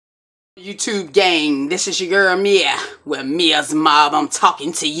YouTube gang, this is your girl Mia with Mia's Mob. I'm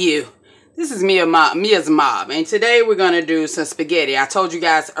talking to you. This is Mia's Mob, and today we're gonna do some spaghetti. I told you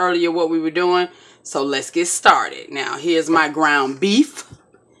guys earlier what we were doing, so let's get started. Now here's my ground beef.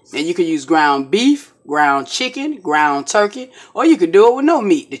 Now you can use ground beef, ground chicken, ground turkey, or you could do it with no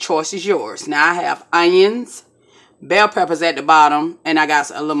meat. The choice is yours. Now I have onions, bell peppers at the bottom, and I got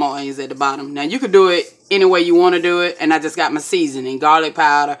a little more onions at the bottom. Now you could do it any way you want to do it, and I just got my seasoning, garlic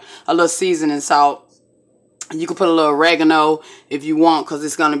powder, a little seasoning salt. You can put a little oregano if you want, because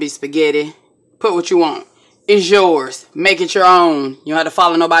it's going to be spaghetti. Put what you want. It's yours. Make it your own. You don't have to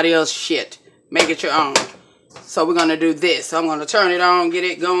follow nobody else's shit. Make it your own. So we're going to do this. So I'm going to turn it on, get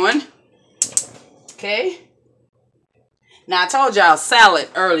it going. Okay. Now I told y'all salad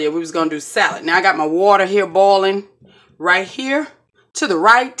earlier. We was going to do salad. Now I got my water here boiling right here to the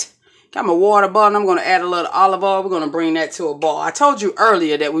right. Got my water boiling. I'm going to add a little olive oil. We're going to bring that to a boil. I told you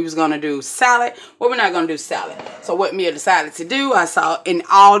earlier that we was going to do salad. Well, we're not going to do salad. So what Mia decided to do, I saw in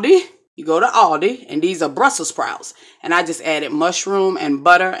Aldi. You go to Aldi, and these are Brussels sprouts. And I just added mushroom and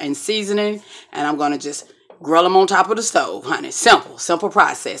butter and seasoning. And I'm going to just grill them on top of the stove, honey. Simple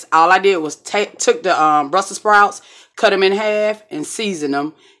process. All I did was took the Brussels sprouts, cut them in half, and season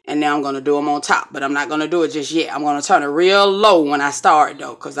them. And now I'm going to do them on top. But I'm not going to do it just yet. I'm going to turn it real low when I start,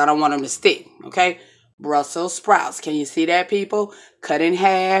 though, because I don't want them to stick. Okay? Brussels sprouts. Can you see that, people? Cut in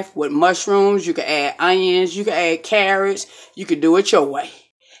half with mushrooms. You can add onions. You can add carrots. You can do it your way.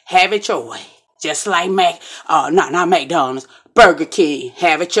 Have it your way. Just like not McDonald's. Burger King.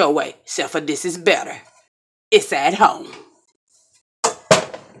 Have it your way. Except for this is better. It's at home.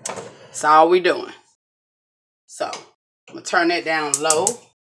 That's all we doing. So, I'm going to turn that down low.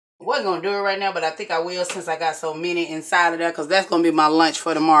 I wasn't going to do it right now, but I think I will since I got so many inside of there, because that's going to be my lunch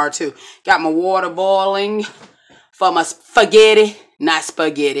for tomorrow too. Got my water boiling for my spaghetti. Not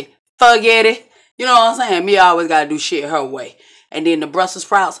spaghetti. Spaghetti. You know what I'm saying? Me always got to do shit her way. And then the Brussels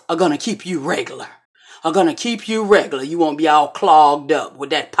sprouts are going to keep you regular. You won't be all clogged up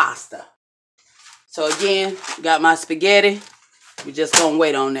with that pasta. So again, got my spaghetti. We just going to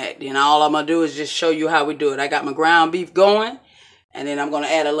wait on that. Then all I'm going to do is just show you how we do it. I got my ground beef going. And then I'm going to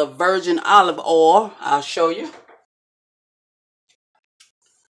add a little virgin olive oil. I'll show you.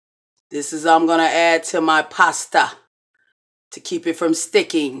 This is I'm going to add to my pasta to keep it from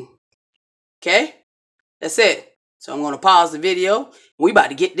sticking. Okay? That's it. So I'm going to pause the video. We about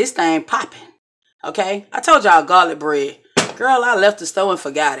to get this thing popping. Okay? I told y'all garlic bread. Girl, I left the store and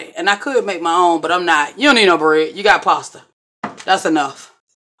forgot it. And I could make my own, but I'm not. You don't need no bread. You got pasta. That's enough.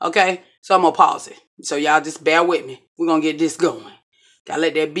 Okay? So I'm going to pause it. So y'all just bear with me. We're going to get this going. Gotta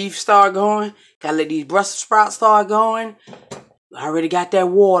let that beef start going. Gotta let these Brussels sprouts start going. I already got that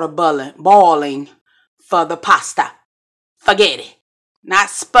water boiling for the pasta. Spaghetti.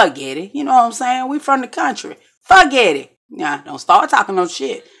 Not spaghetti. You know what I'm saying? We from the country. Spaghetti. Now, don't start talking no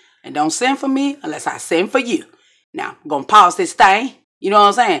shit. And don't send for me unless I send for you. Now, I'm gonna pause this thing. You know what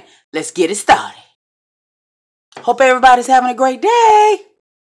I'm saying? Let's get it started. Hope everybody's having a great day.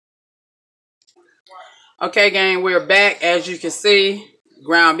 Okay, gang, we're back. As you can see,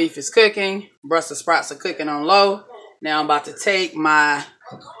 ground beef is cooking. Brussels sprouts are cooking on low. Now I'm about to take my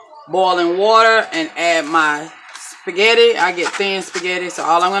boiling water and add my spaghetti. I get thin spaghetti, so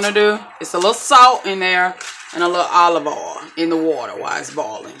all I'm going to do is a little salt in there and a little olive oil in the water while it's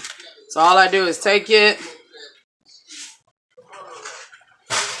boiling. So all I do is take it.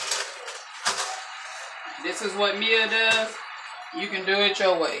 This is what Mia does. You can do it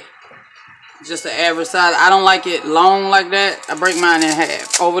your way. Just the average size. I don't like it long like that. I break mine in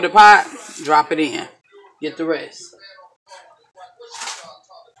half. Over the pot, drop it in. Get the rest.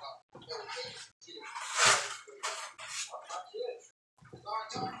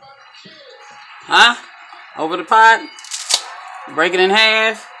 Huh? Over the pot, break it in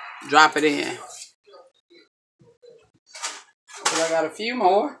half, drop it in. So I got a few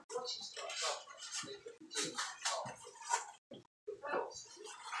more.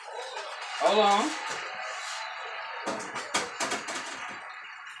 Hold on.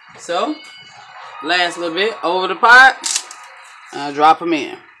 So, last little bit over the pot. I'll drop them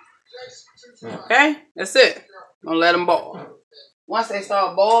in. Okay, that's it. I'm gonna let them boil. Once they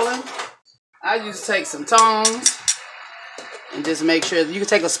start boiling, I just take some tongs and just make sure. You can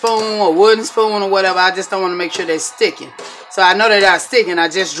take a spoon or wooden spoon or whatever. I just don't want to make sure they're sticking. So I know they're not sticking. I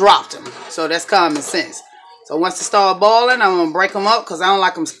just dropped them. So that's common sense. So once they start boiling, I'm going to break them up because I don't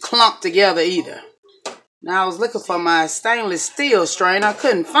like them clumped together either. Now I was looking for my stainless steel strainer. I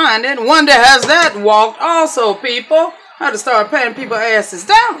couldn't find it. Wonder has that walked also, people. I had to start patting people's asses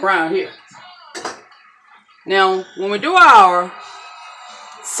down around here. Now, when we do our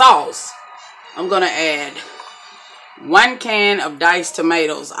sauce, I'm going to add 1 can of diced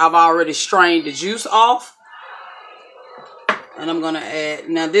tomatoes. I've already strained the juice off. And I'm going to add,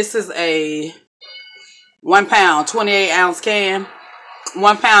 now this is a 1 pound, 28 ounce can.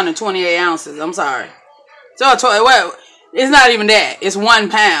 1 pound and 28 ounces. I'm sorry. So, well, it's not even that. It's 1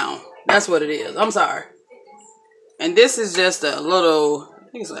 pound. That's what it is. I'm sorry. And this is just a little,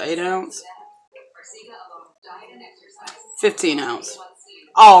 I think it's an 8 ounce. 15 ounce.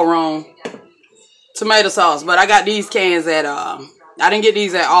 All wrong. Tomato sauce. But I got these cans at, I didn't get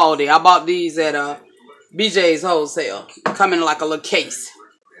these at Aldi. I bought these at BJ's Wholesale. Come in like a little case.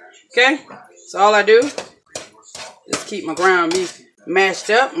 Okay? So all I do is keep my ground beef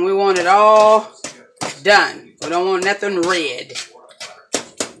mashed up. And we want it all done. We don't want nothing red.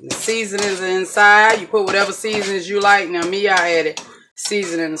 The seasonings are inside. You put whatever seasonings you like. Now me, I added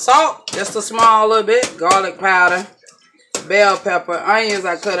seasoning and salt. Just a small little bit. Garlic powder. Bell pepper. Onions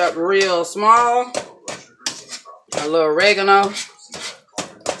I cut up real small. A little oregano.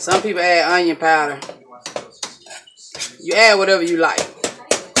 Some people add onion powder. You add whatever you like.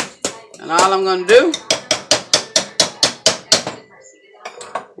 And all I'm going to do,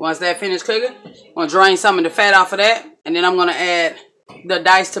 once that finished cooking, I'm going to drain some of the fat off of that. And then I'm going to add the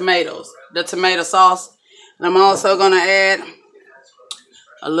diced tomatoes, the tomato sauce. And I'm also going to add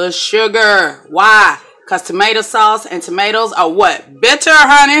a little sugar. Why? Because tomato sauce and tomatoes are what? Bitter,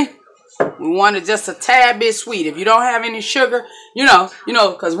 honey. We want it just a tad bit sweet. If you don't have any sugar, you know,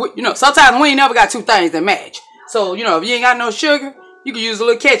 because, sometimes we ain't never got two things that match. So, if you ain't got no sugar, you can use a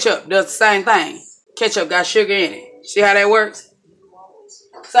little ketchup. Does the same thing. Ketchup got sugar in it. See how that works?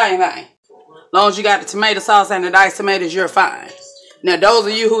 Same thing. As long as you got the tomato sauce and the diced tomatoes, you're fine. Now, those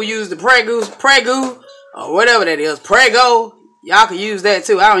of you who use the Prego, or whatever that is, Prego, y'all can use that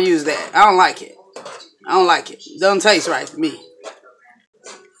too. I don't use that. I don't like it. I don't like it. It doesn't taste right to me.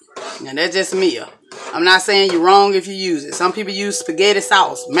 Now, that's just me. I'm not saying you're wrong if you use it. Some people use spaghetti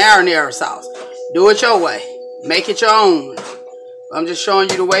sauce, marinara sauce. Do it your way. Make it your own. I'm just showing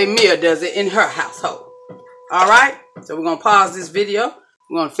you the way Mia does it in her household. Alright? So we're going to pause this video.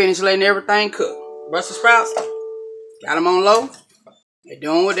 We're going to finish letting everything cook. Brussels sprouts. Got them on low. They're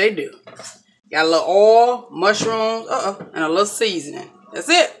doing what they do. Got a little oil, mushrooms, and a little seasoning. That's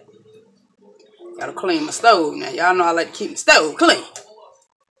it. Got to clean my stove now. Y'all know I like to keep the stove clean.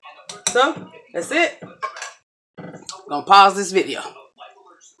 So, that's it. Gonna pause this video.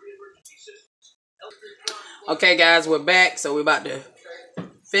 Okay, guys, we're back. So, we're about to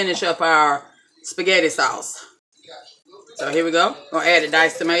finish up our spaghetti sauce. So, here we go. Gonna add the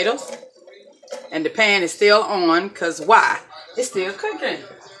diced tomatoes. And the pan is still on, because why? It's still cooking.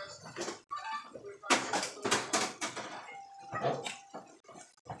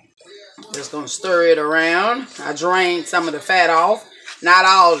 Just gonna stir it around. I drained some of the fat off. Not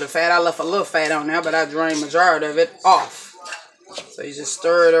all the fat. I left a little fat on there, but I drained the majority of it off. So you just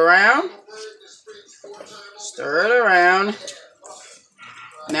stir it around. Stir it around.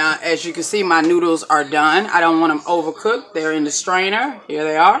 Now, as you can see, my noodles are done. I don't want them overcooked. They're in the strainer. Here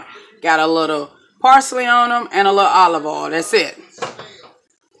they are. Got a little parsley on them and a little olive oil. That's it.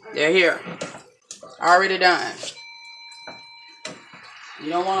 They're here. Already done. You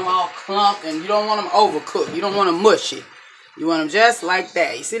don't want them all clumped and you don't want them overcooked. You don't want them mushy. You want them just like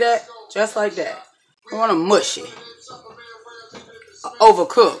that. You see that? Just like that. You want them mushy.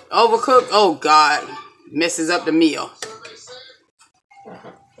 Overcooked. Overcooked, oh God. Messes up the meal.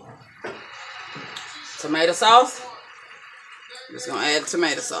 Tomato sauce. Just going to add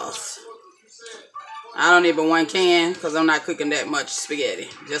tomato sauce. I don't need but 1 can because I'm not cooking that much spaghetti.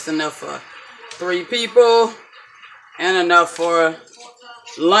 Just enough for 3 people and enough for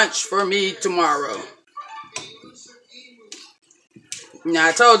lunch for me tomorrow. Now,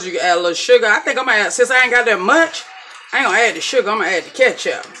 I told you add a little sugar. I think I'm going to add, since I ain't got that much, I ain't going to add the sugar. I'm going to add the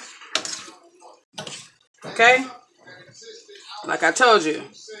ketchup. Okay? Like I told you,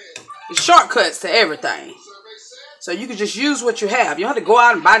 there's shortcuts to everything. So you can just use what you have. You don't have to go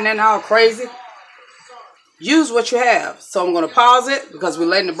out and buy nothing all crazy. Use what you have. So I'm going to pause it because we're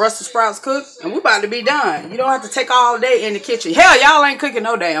letting the Brussels sprouts cook. And we're about to be done. You don't have to take all day in the kitchen. Hell, y'all ain't cooking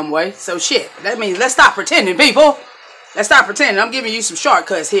no damn way. So shit. That means let's stop pretending, people. Let's stop pretending. I'm giving you some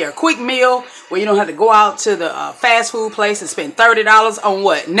shortcuts here. A quick meal where you don't have to go out to the fast food place and spend $30 on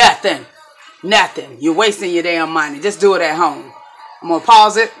what? Nothing. Nothing. You're wasting your damn money. Just do it at home. I'm going to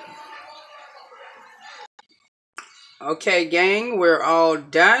pause it. Okay, gang. We're all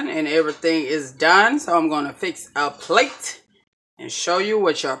done and everything is done. So I'm going to fix a plate and show you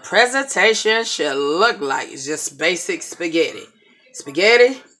what your presentation should look like. It's just basic spaghetti.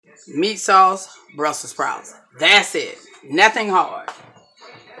 Spaghetti, meat sauce, Brussels sprouts. That's it. Nothing hard.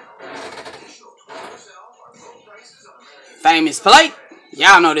 famous plate.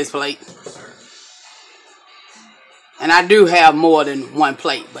 Y'all know this plate. And I do have more than one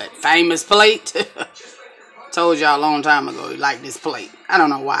plate, but famous plate. Told y'all a long time ago he liked this plate. I don't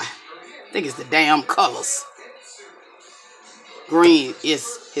know why. I think it's the damn colors. Green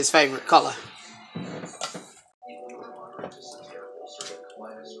is his favorite color.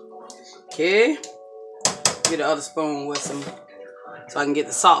 Okay. Get the other spoon with some, so I can get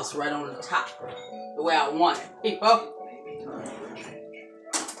the sauce right on the top. The way I want it. People.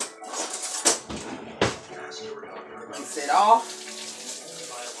 Rinse it off.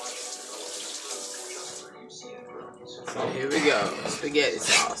 So here we go. Spaghetti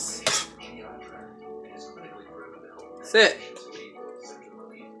sauce. That's it.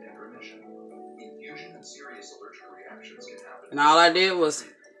 And all I did was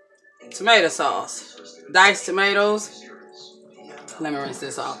tomato sauce. Diced tomatoes. Let me rinse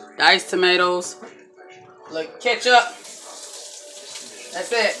this off. Diced tomatoes. Look, ketchup.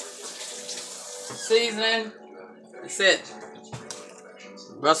 That's it. Seasoning. That's it.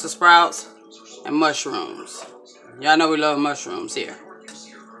 Brussels sprouts and mushrooms. Y'all know we love mushrooms here.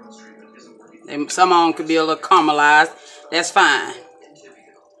 Some of them could be a little caramelized. That's fine.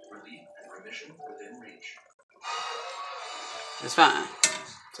 That's fine.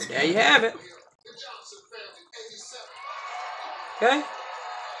 So there you have it. Okay?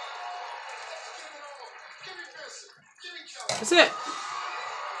 That's it.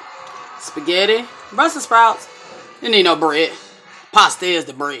 Spaghetti, Brussels sprouts. You need no bread. Pasta is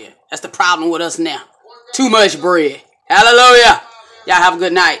the bread. That's the problem with us now. Too much bread. Hallelujah. Y'all have a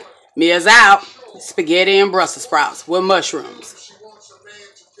good night. Mia's out. Spaghetti and Brussels sprouts with mushrooms.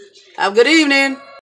 Have a good evening.